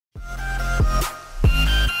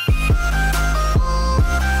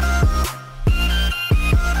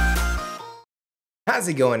How's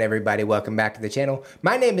it going, everybody? Welcome back to the channel.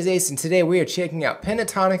 My name is Ace, and today we are checking out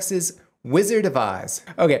Pentatonix's Wizard of Ahhhs.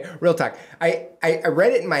 Okay, real talk. I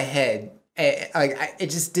read it in my head, and it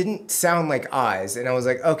just didn't sound like Ahhhs, and I was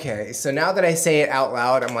like, okay. So now that I say it out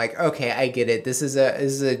loud, I'm like, okay, I get it. This is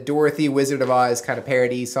a Dorothy Wizard of Ahhhs kind of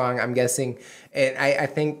parody song, I'm guessing, and I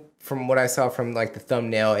think from what I saw from like the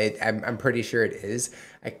thumbnail, I'm pretty sure it is.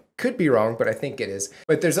 I could be wrong, but I think it is.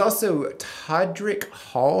 But there's also Todrick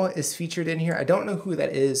is featured in here. I don't know who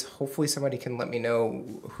that is. Hopefully somebody can let me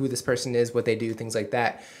know who this person is, what they do, things like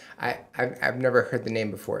that. I've never heard the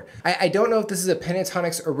name before. I don't know if this is a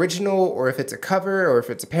Pentatonix original or if it's a cover or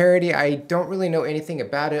if it's a parody. I don't really know anything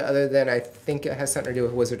about it other than I think it has something to do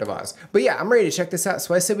with Wizard of Ahhhs. But yeah, I'm ready to check this out.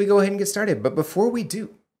 So I said we go ahead and get started. But before we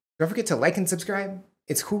do, don't forget to like and subscribe.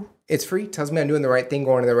 It's cool, it's free, tells me I'm doing the right thing,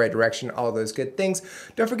 going in the right direction, all those good things.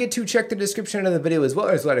 Don't forget to check the description of the video as well.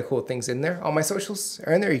 There's a lot of cool things in there. All my socials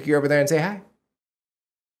are in there. You can go over there and say hi.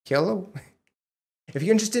 Hello. If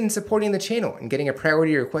you're interested in supporting the channel and getting a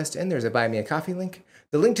priority request in, there's a Buy Me a Coffee link.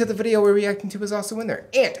 The link to the video we're reacting to is also in there.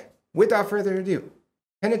 And without further ado,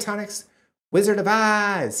 Pentatonix, Wizard of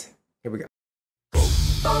Ahhhs. Here we go.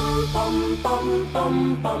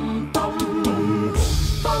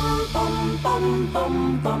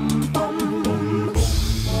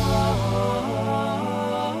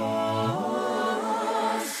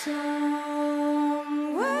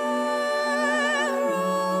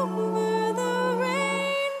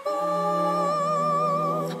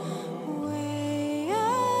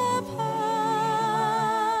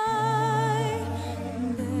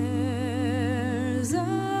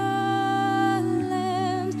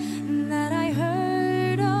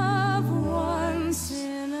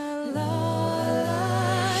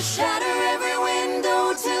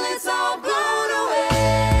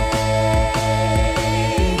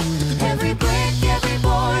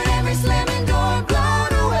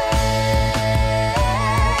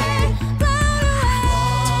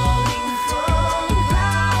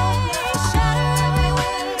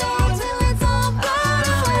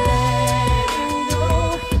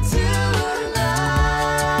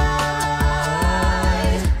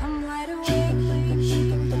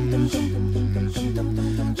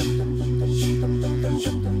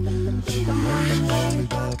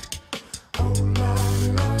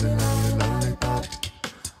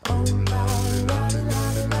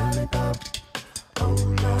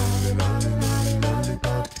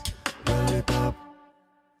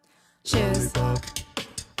 Shoes.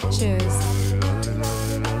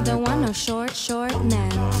 Don't want no short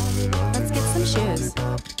man. Let's get some shoes.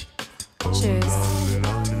 Shoes.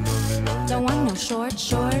 Don't want no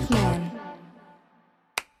short man.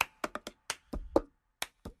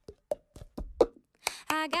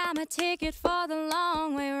 I got my ticket for the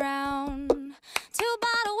long way round. 2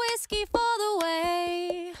 bottle whiskey for the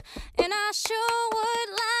way. And I sure would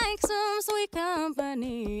like some sweet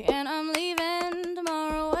company. And I'm leaving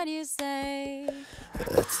tomorrow, what do you say?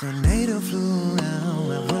 The tornado flew around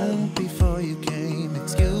my room before you came.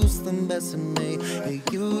 Excuse the mess I made.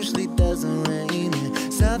 It usually doesn't rain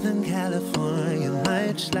in Southern California,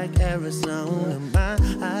 much like Arizona. My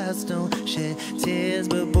eyes don't shed tears,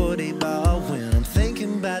 but boy, they ball when I'm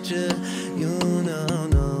thinking about you. You know,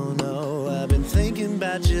 no. I've been thinking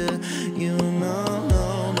about you. You know,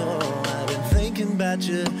 no. I've been thinking about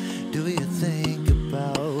you. Do you think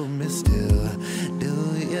about me still?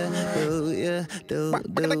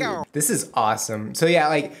 This is awesome. So yeah,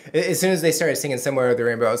 like as soon as they started singing Somewhere Over the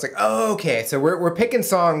Rainbow, I was like, oh, okay. So we're picking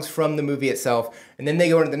songs from the movie itself, and then they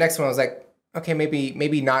go into the next one. I was like, okay,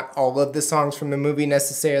 maybe not all of the songs from the movie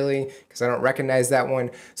necessarily, because I don't recognize that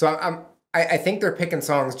one. So I think they're picking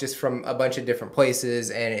songs just from a bunch of different places,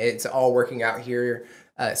 and it's all working out here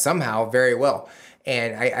somehow very well.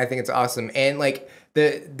 And I think it's awesome. And like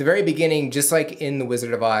the very beginning, just like in The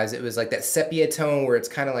Wizard of Ahhhs, it was like that sepia tone where it's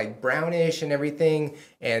kind of like brownish and everything.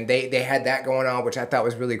 And they had that going on, which I thought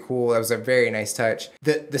was really cool. That was a very nice touch.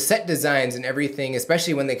 The set designs and everything,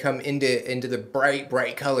 especially when they come into the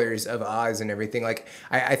bright colors of Ahhhs and everything, like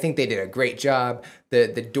I think they did a great job.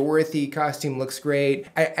 The Dorothy costume looks great.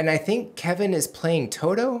 And I think Kevin is playing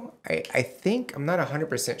Toto. I think, I'm not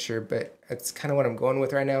 100% sure, but that's kind of what I'm going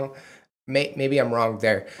with right now. Maybe I'm wrong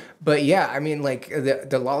there, but yeah, I mean, like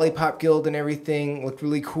the Lollipop Guild and everything looked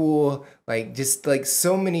really cool. Like just like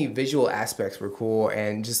so many visual aspects were cool,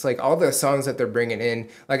 and just like all the songs that they're bringing in.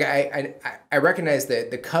 Like I recognize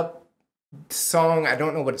the cup song, I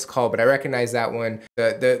don't know what it's called, but I recognize that one.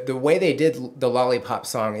 The way they did the Lollipop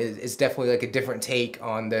song is definitely like a different take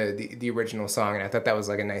on the original song, and I thought that was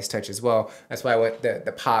like a nice touch as well. That's why I went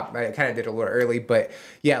the pop. I kind of did a little early, but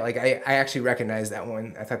yeah, like I actually recognize that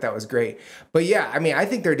one. I thought that was great. But yeah, I mean, I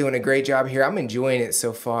think they're doing a great job here. I'm enjoying it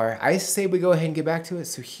so far. I say we go ahead and get back to it.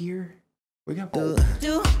 So here we go.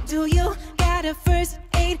 Do you got a first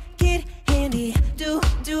aid kit handy? Do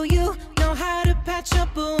you know how to patch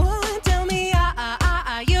up a wound? Tell me,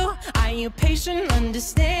 are you patient,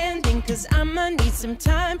 understanding? Cause I'ma need some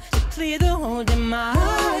time to clear the hold in my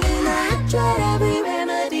heart. And I tried every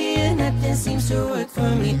remedy and nothing seems to work for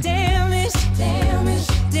me. Damage, damage,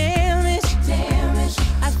 damage, damage.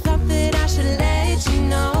 I thought that I should let you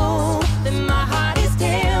know that my heart is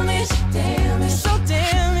damaged, damaged, so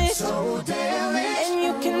damaged, so damaged. And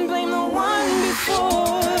you can blame the one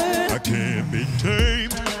before. I can't be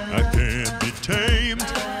tamed, I can't be tamed,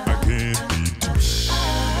 I can't be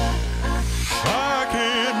I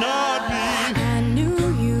cannot be. I knew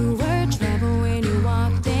you were trouble when you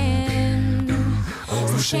walked in.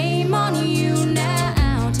 So shame on you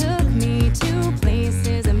now. Took me to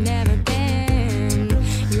places I've never been.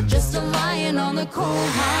 You're just a lion on the cold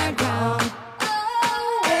hard ground.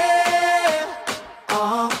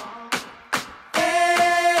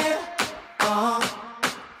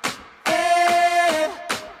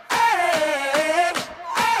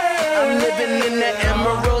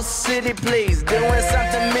 City, please, doing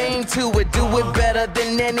something mean to it. Do it better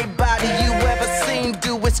than anybody you ever seen.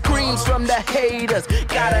 Do it, screams from the haters.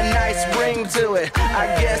 Got a nice ring to it. I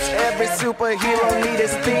guess every superhero need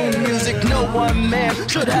his theme music. No one man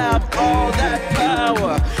should have all that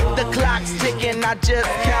power. The clock's ticking, I just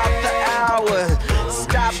count the hours.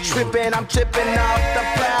 Stop tripping, I'm tripping off the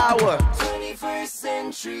power. 21st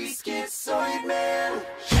century schizoid man.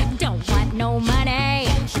 Don't want no money.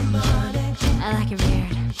 I like your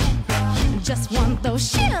beard. Just want those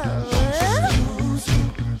shoes.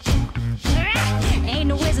 Ain't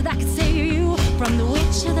no wizard that can save you from the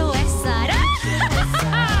witch of the west side.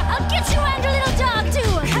 I'll get you and your little dog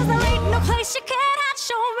too, cause there ain't no place you can hide.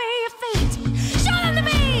 Show me your feet, show them to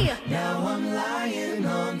me. Now I'm lying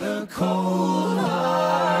on the cold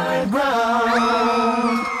hard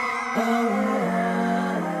ground.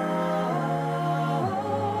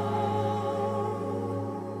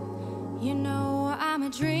 You know I'm a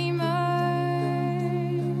dreamer,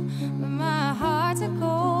 but my heart's a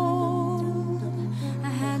cold. I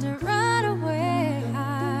had to run away,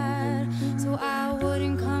 so I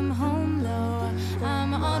wouldn't come home though.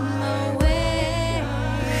 I'm on my way,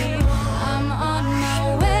 I'm on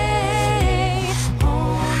my way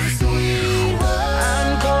home, sweet home.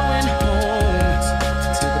 I'm going home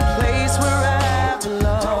to the place where I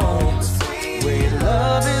belong, where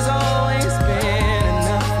love has always been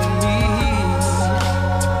enough for me.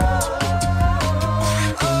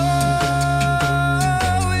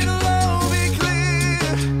 Oh, it'll all be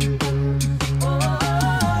clear.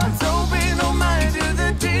 Don't pay no mind to the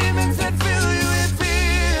demons that fill you with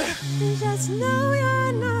fear. Just know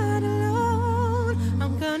you're not alone.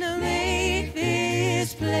 I'm gonna make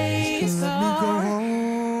this place call.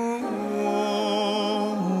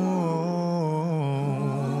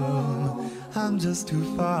 I'm just too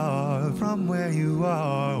far from where you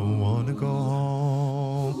are. I wanna go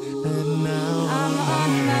home. And now I'm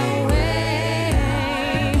on my way,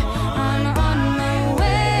 I'm on my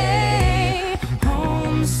way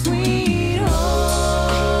home, sweet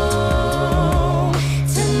home.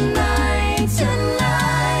 Tonight,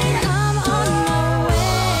 tonight, I'm on my way,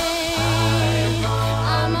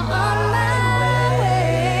 I'm on my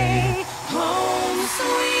way home,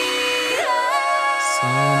 sweet home.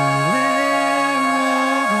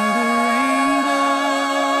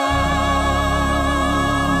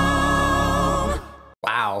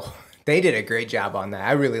 Wow, they did a great job on that.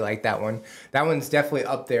 I really like that one. That one's definitely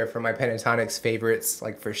up there for my Pentatonix favorites,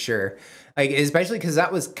 like for sure. Like especially because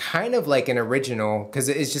that was kind of like an original, because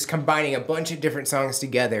it's just combining a bunch of different songs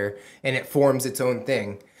together and it forms its own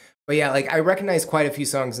thing. But yeah, like I recognize quite a few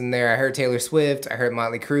songs in there. I heard Taylor Swift, I heard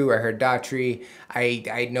Motley Crue, I heard Daughtry.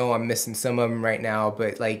 I know I'm missing some of them right now,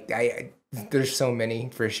 but like there's so many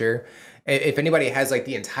for sure. If anybody has like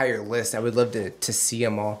the entire list, I would love to see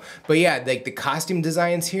them all. But yeah, like the costume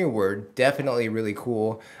designs here were definitely really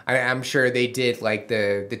cool. I'm sure they did like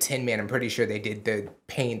the Tin Man. I'm pretty sure they did the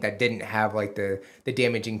paint that didn't have like the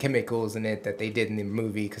damaging chemicals in it that they did in the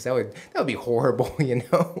movie, because that would be horrible, you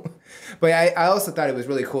know. But I also thought it was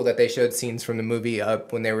really cool that they showed scenes from the movie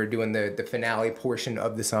up when they were doing the finale portion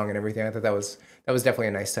of the song and everything. I thought that was definitely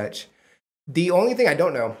a nice touch. The only thing I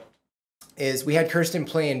don't know is we had Kirsten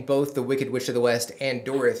playing both the Wicked Witch of the West and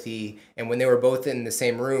Dorothy, and when they were both in the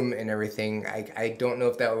same room and everything, I don't know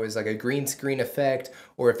if that was like a green screen effect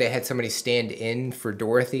or if they had somebody stand in for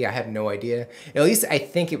Dorothy. I have no idea. At least I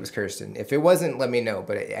think it was Kirsten. If it wasn't, let me know,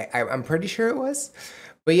 but I'm pretty sure it was.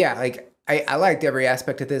 But yeah, like I liked every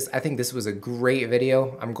aspect of this. I think this was a great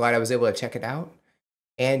video. I'm glad I was able to check it out.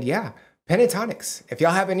 And yeah, Pentatonix. If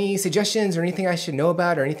y'all have any suggestions or anything I should know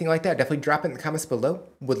about or anything like that, definitely drop it in the comments below.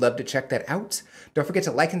 Would love to check that out. Don't forget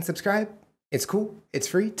to like and subscribe. It's cool. It's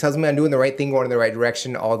free. Tells me I'm doing the right thing, going in the right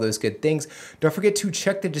direction, all those good things. Don't forget to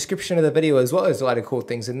check the description of the video as well. There's a lot of cool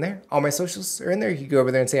things in there. All my socials are in there. You can go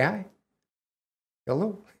over there and say hi.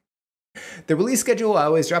 Hello. The release schedule, I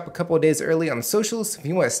always drop a couple of days early on socials. If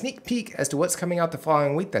you want a sneak peek as to what's coming out the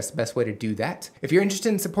following week, that's the best way to do that. If you're interested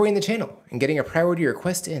in supporting the channel and getting a priority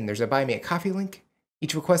request in, there's a Buy Me a Coffee link.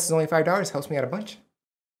 Each request is only $5, helps me out a bunch.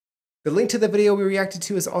 The link to the video we reacted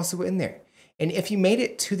to is also in there. And if you made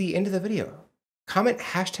it to the end of the video, comment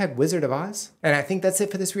 #Wizard of Ahhhs. And I think that's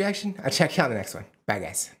it for this reaction. I'll check you out in the next one. Bye,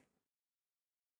 guys.